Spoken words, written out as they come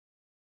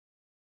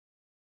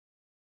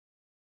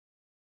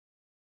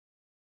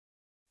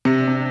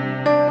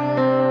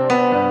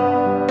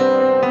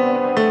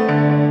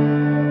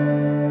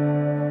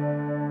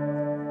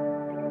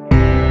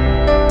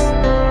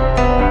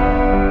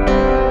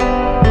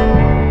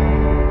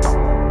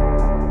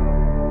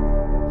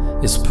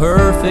It's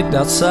perfect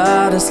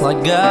outside, it's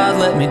like God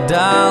let me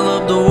dial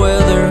up the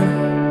weather.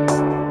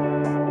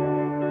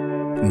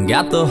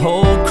 Got the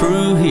whole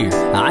crew here,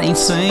 I ain't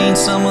seen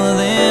some of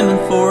them in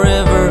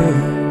forever.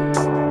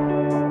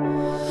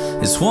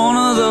 It's one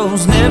of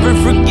those never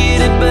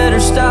forget it, better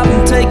stop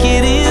and take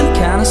it in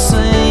kind of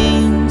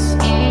scenes.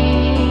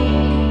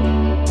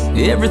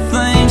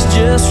 Everything's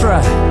just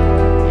right,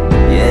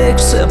 yeah,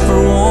 except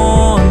for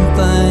one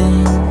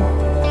thing.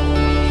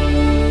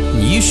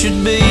 You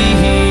should be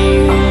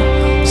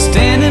here,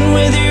 standing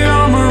with your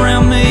arm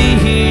around me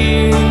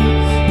here,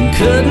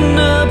 cutting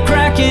up,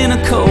 cracking a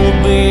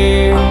cold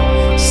beer,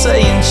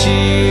 saying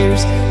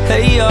cheers.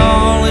 Hey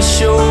y'all, it's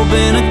sure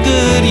been a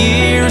good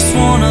year. It's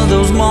one of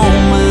those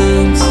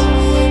moments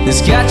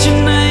that's got your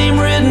name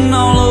written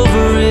all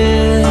over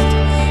it.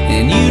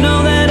 And you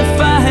know that if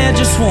I had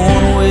just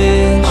one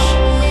wish,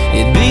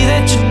 it'd be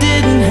that you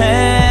didn't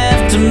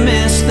have to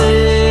miss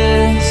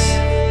this.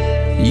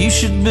 You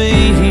should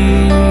be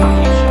here.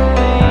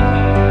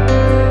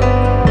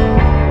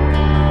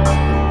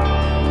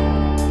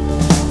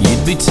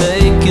 You'd be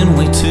taking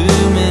way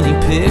too many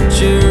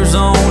pictures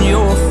on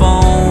your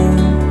phone,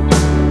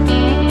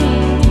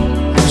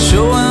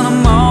 showing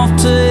them off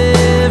to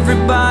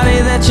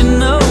everybody that you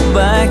know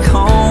back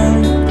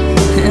home,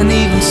 and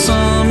even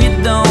some you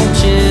don't.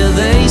 Yeah,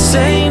 they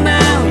say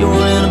now you're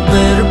in a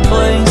better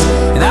place,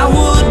 and I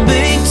would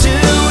be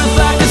too if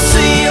I could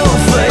see your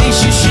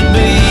face. You should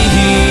be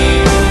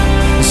here,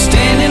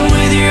 standing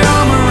with your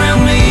arm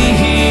around me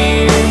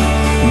here,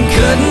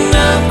 cutting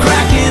up,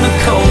 cracking a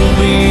cold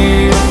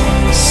beer,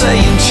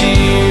 saying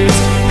cheers.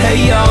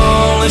 Hey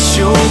y'all, it's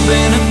sure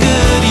been a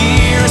good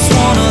year. It's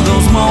one of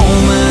those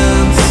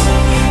moments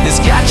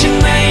that's got your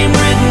name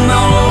written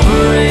all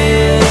over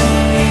it.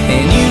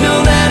 And you know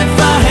that if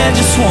I had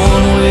just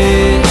one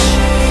wish,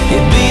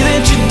 it'd be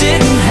that you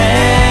didn't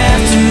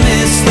have to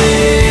miss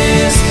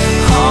this.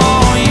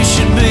 Oh, you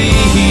should be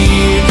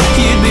here,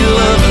 you'd be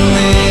loving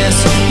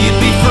this, you'd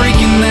be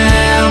freaking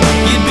out,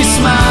 you'd be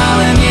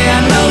smiling. Yeah,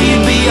 I know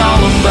you'd be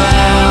all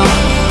about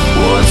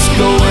what's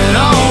going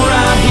on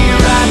right here,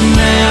 right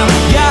now.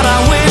 God,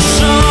 I wish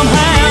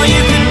somehow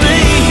you could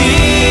be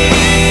here.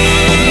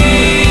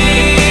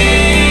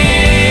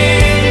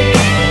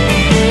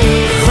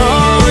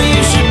 Oh,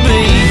 you should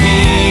be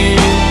here.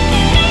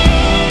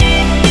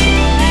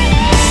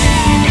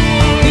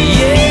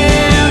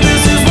 Yeah,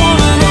 this is one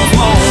of those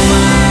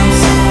moments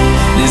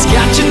that's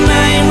got your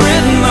name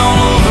written all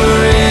over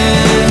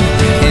it.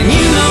 And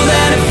you know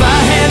that if I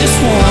had just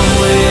one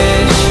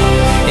wish,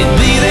 it'd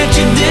be that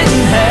you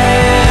didn't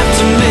have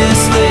to miss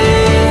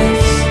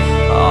this.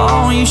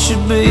 Oh, you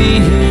should be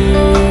here.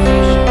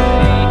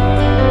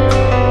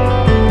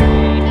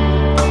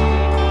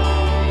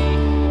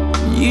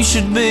 You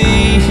should be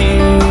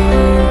here.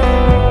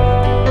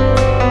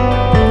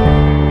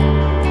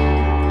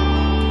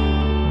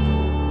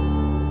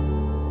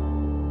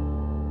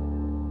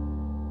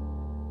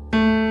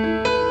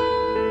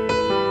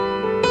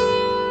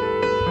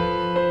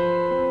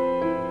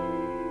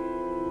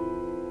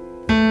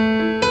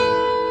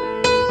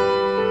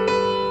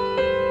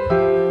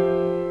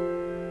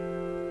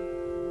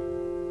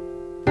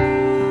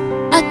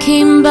 I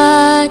came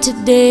by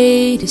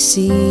today to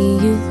see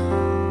you.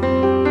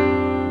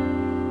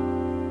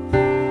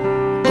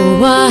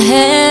 Oh, I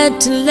had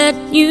to let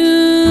you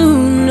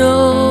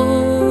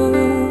know.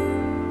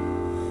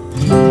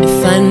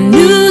 If I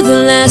knew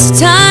the last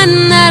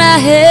time that I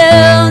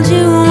held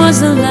you was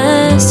the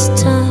last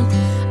time,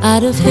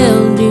 I'd have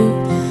held you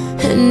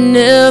and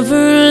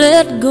never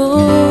let go.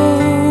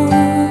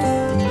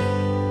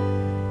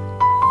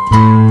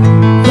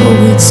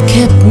 Oh, it's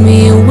kept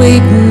me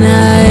awake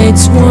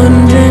nights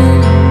wondering.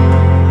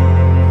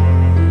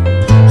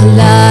 I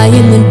lie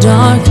in the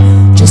dark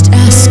just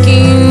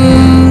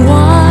asking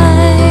why.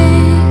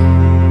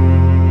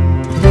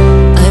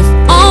 I've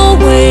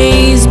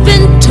always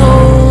been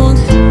told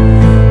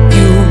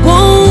you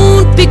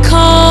won't be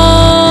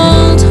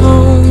called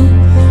home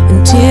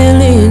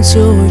until it's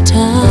your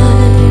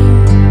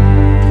time.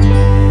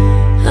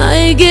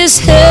 I guess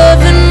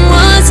heaven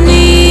was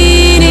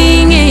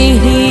needing a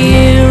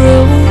hero,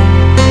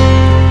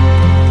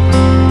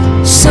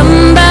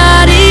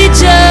 somebody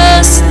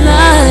just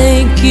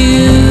like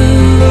you,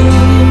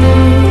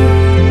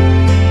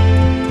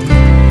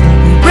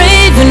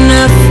 brave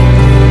enough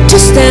to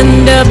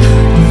stand up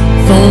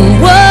for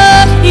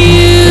what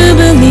you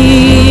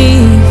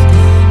believe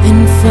and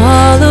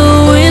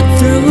follow it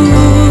through.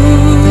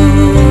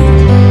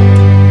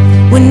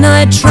 When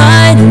I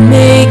try to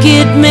make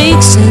it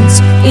make sense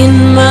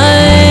in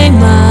my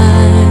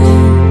mind,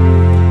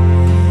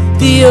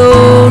 the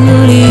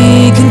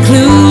only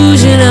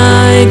conclusion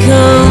I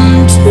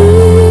come to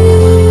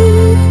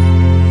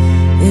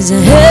is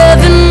that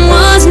heaven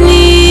was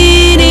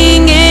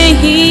needing a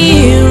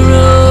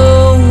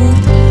hero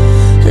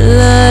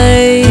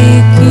like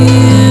you.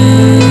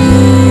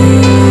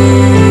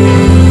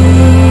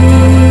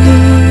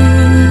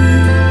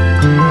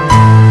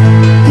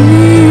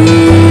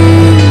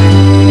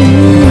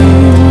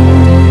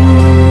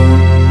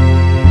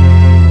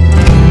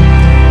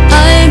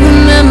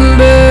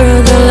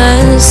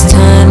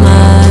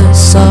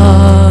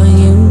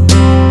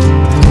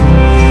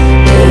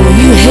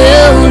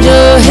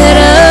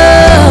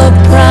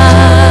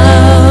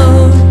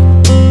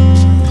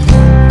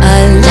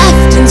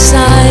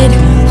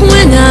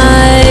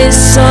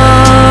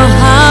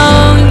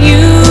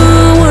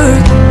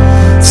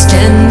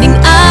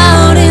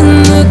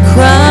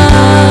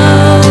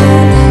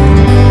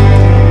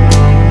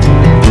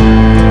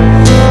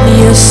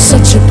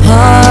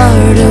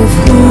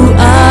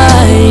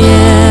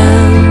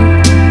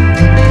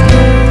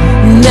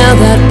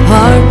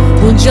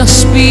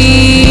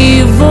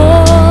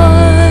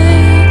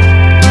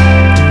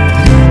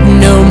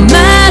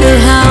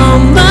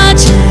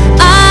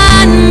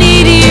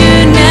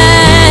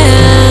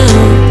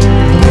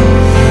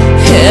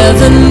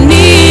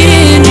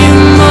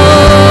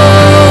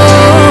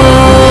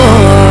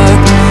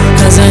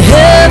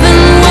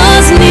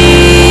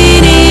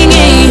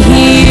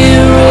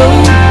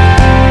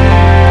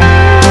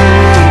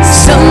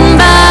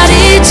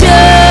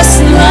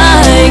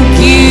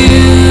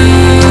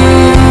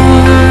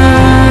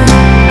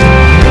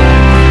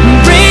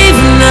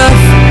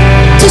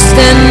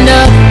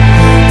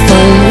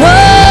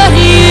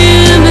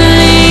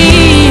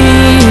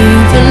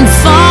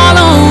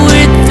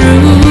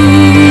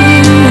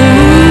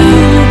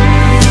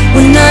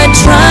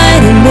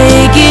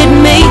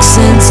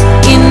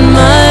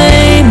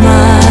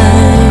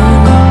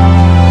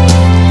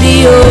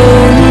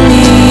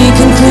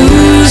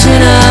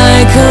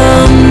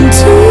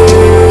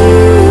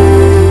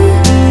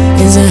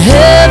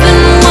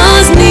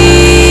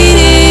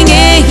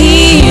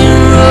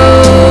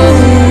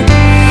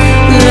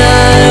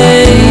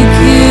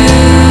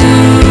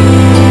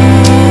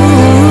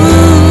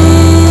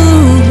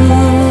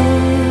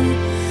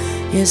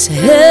 Yes,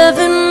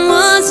 heaven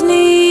was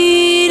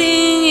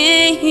needing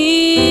a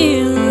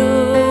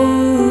hero,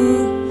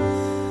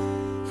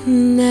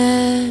 and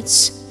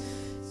that's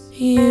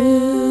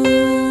you.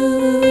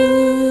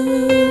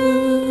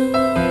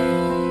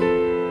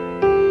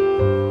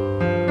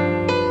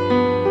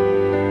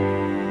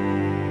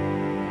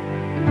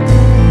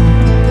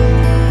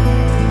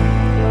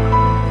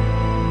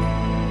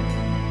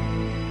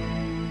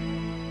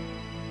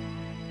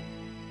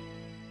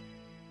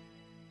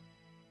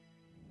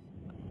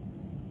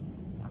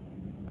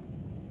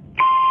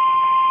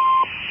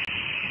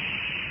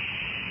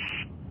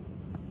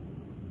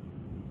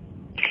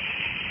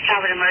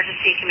 Tower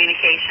Emergency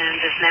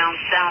Communications is now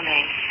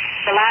sounding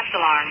the last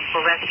alarm for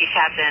Rescue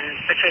Captain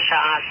Patricia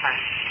Osburn.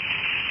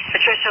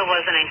 Patricia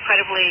was an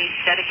incredibly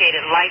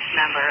dedicated life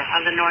member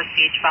of the North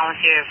Beach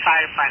Volunteer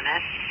Fire Department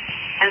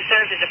and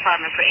served the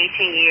department for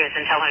 18 years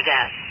until her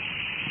death.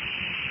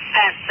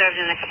 Pat served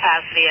in the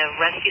capacity of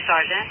Rescue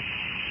Sergeant,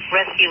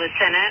 Rescue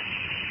Lieutenant,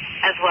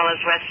 as well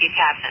as Rescue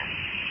Captain.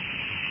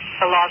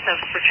 The loss of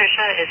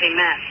Patricia is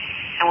immense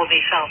and will be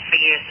felt for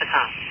years to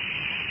come.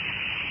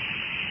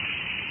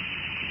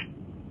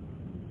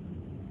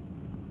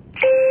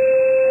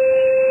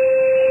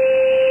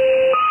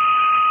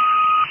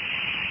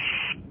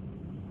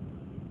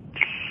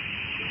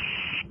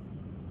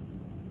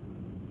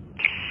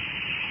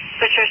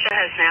 Patricia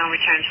has now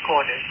returned to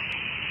quarters.